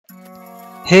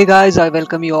Hey guys, I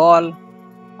welcome you all.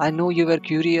 I know you were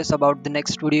curious about the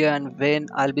next video and when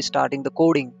I'll be starting the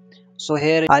coding. So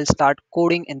here I'll start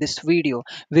coding in this video.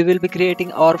 We will be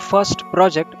creating our first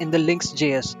project in the Lynx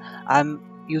JS.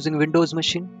 I'm using Windows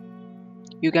machine.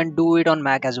 You can do it on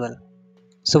Mac as well.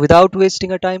 So without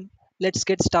wasting a time, let's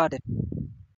get started.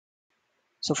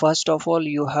 So first of all,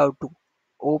 you have to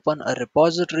open a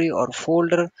repository or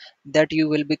folder that you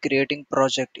will be creating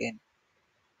project in.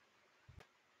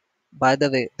 By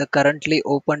the way, the currently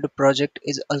opened project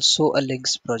is also a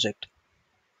Lynx project.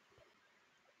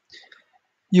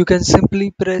 You can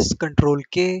simply press Ctrl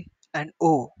K and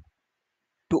O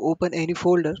to open any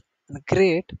folder and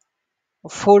create a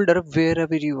folder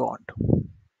wherever you want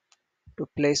to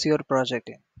place your project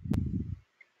in.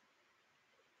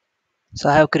 So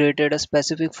I have created a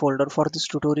specific folder for this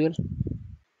tutorial.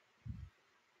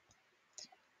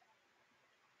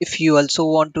 If you also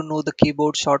want to know the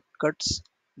keyboard shortcuts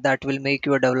that will make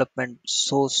your development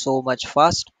so much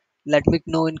fast, let me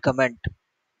know in comment.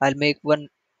 I'll make one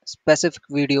specific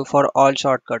video for all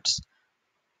shortcuts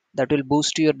that will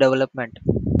boost your development.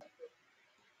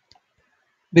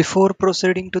 Before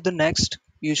proceeding to the next,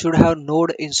 you should have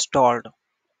Node installed,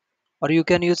 or you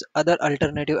can use other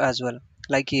alternative as well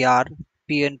like yarn,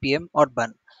 pnpm or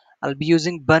bun. I'll be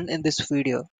using bun in this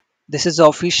video. This is the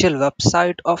official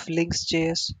website of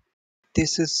Lynx.js.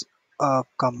 This is a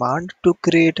command to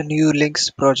create a new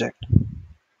Lynx project.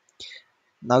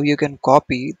 Now you can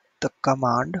copy the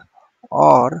command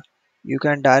or you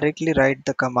can directly write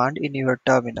the command in your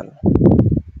terminal.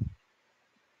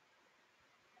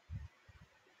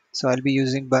 So I'll be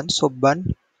using bun. So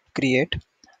bun create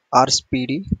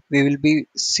rspd. We will be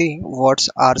seeing what's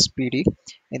rspd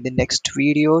in the next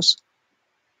videos.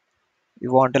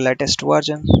 You want the latest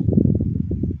version,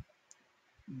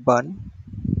 bun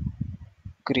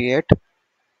create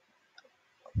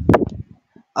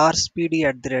rspd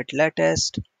at the rate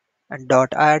latest and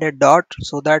dot add a dot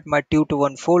so that my 2 to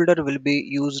 1 folder will be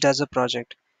used as a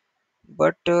project.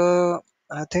 But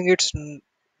I think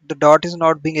the dot is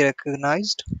not being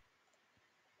recognized.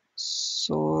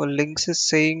 So Lynx is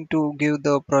saying to give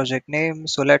the project name.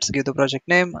 So let's give the project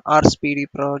name rspd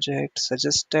project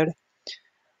suggested.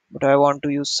 But I want to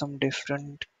use some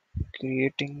different,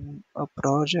 creating a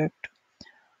project,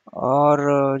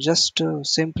 or just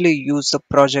simply use the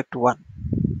project one.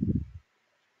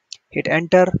 Hit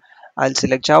enter. I'll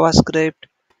select JavaScript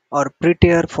or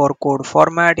prettier for code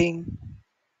formatting,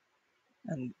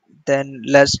 and then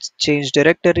let's change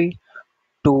directory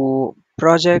to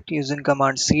project using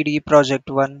command cd project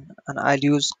one, and I'll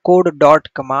use code dot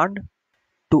command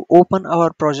to open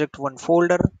our project one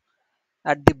folder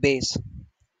at the base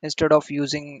instead of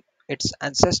using its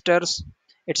ancestors.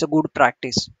 It's a good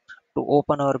practice to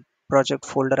open our project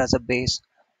folder as a base.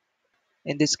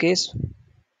 In this case,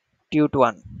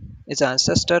 tut1 is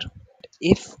ancestor.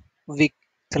 If we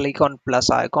click on plus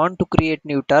icon to create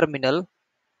new terminal,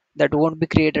 that won't be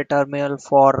create a terminal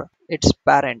for its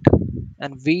parent,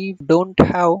 and we don't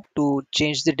have to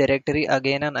change the directory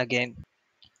again and again.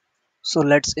 So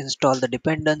let's install the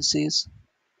dependencies.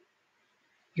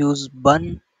 Use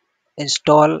bun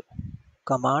install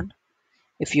command.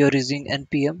 If you're using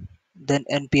npm, then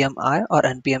npm I or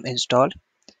npm install.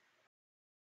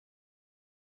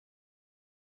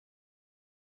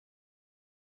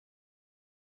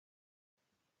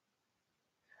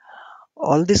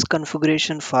 All these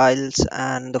configuration files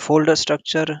and the folder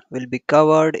structure will be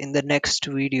covered in the next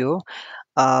video.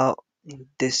 uh,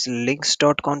 this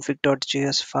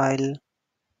links.config.js file,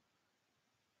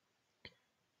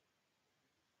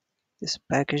 this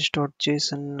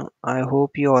package.json, I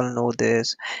hope you all know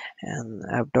this, and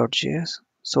app.js.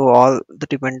 So all the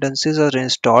dependencies are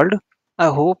installed. I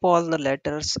hope all the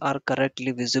letters are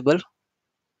correctly visible.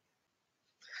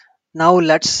 Now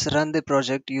let's run the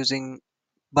project using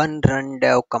bun run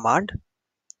dev command.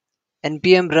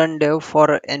 npm run dev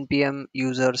for npm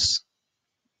users.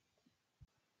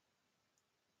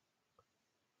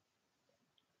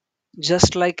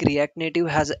 Just like React Native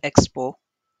has Expo,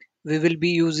 we will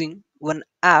be using one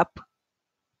app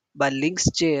by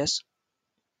Lynx.js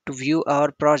to view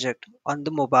our project on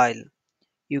the mobile.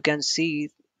 You can see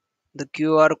the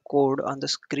QR code on the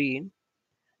screen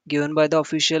given by the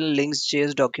official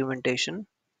Lynx.js documentation.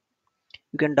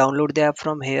 You can download the app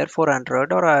from here for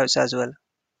Android or iOS as well.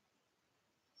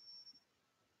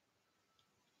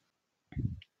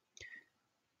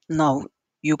 Now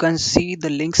you can see the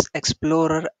Lynx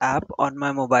Explorer app on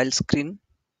my mobile screen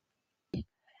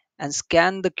and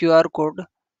scan the QR code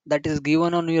that is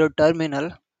given on your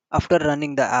terminal after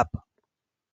running the app.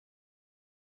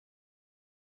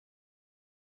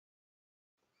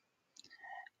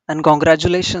 And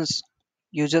congratulations,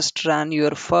 you just ran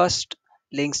your first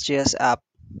Lynx JS app.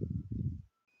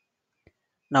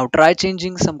 Now try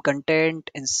changing some content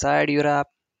inside your app,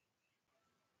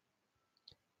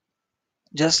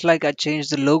 just like I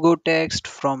changed the logo text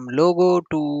from logo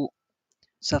to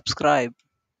subscribe.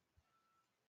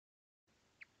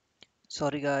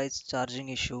 Sorry guys, charging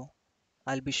issue.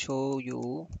 I'll be show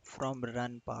you from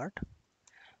run part.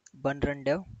 Bun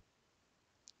render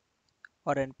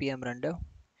or npm render.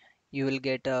 You will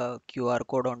get a QR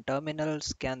code on terminal.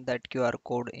 Scan that QR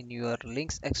code in your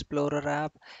Links Explorer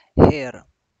app. Here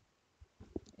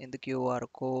in the QR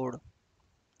code.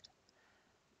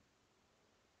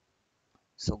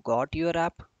 So got your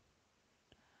app.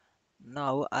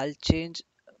 Now I'll change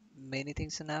many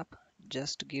things in app.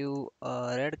 Just give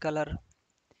a red color.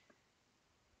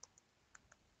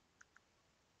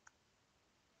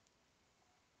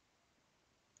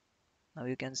 Now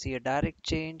you can see a direct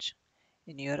change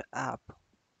in your app.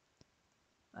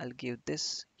 I'll give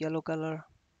this yellow color.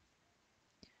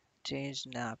 Change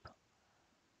in app.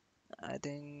 I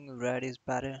think red is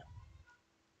better.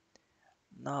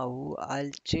 Now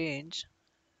I'll change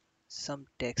some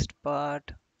text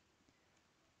part.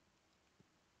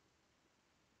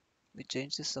 We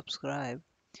change the subscribe.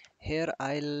 Here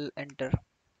I'll enter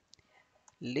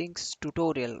links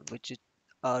tutorial, which is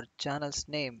our channel's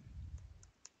name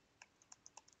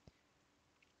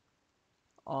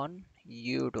on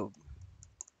YouTube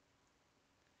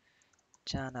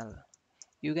channel.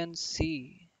 You can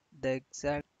see the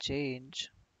exact change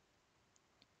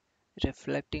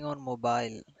reflecting on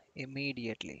mobile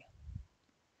immediately.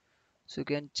 So you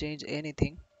can change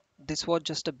anything. This was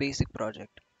just a basic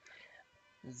project.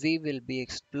 We will be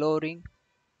exploring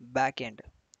backend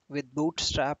with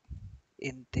Bootstrap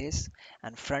in this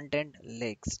and front-end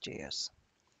Lynx.js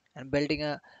and building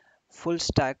a full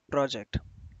stack project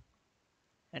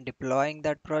and deploying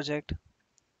that project.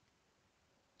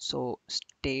 So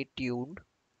stay tuned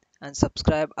and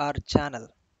subscribe our channel.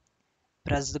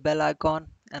 Press the bell icon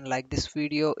and like this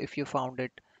video if you found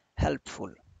it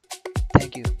helpful.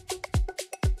 Thank you.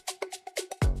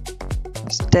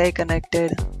 Stay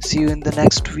connected. See you in the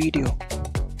next video.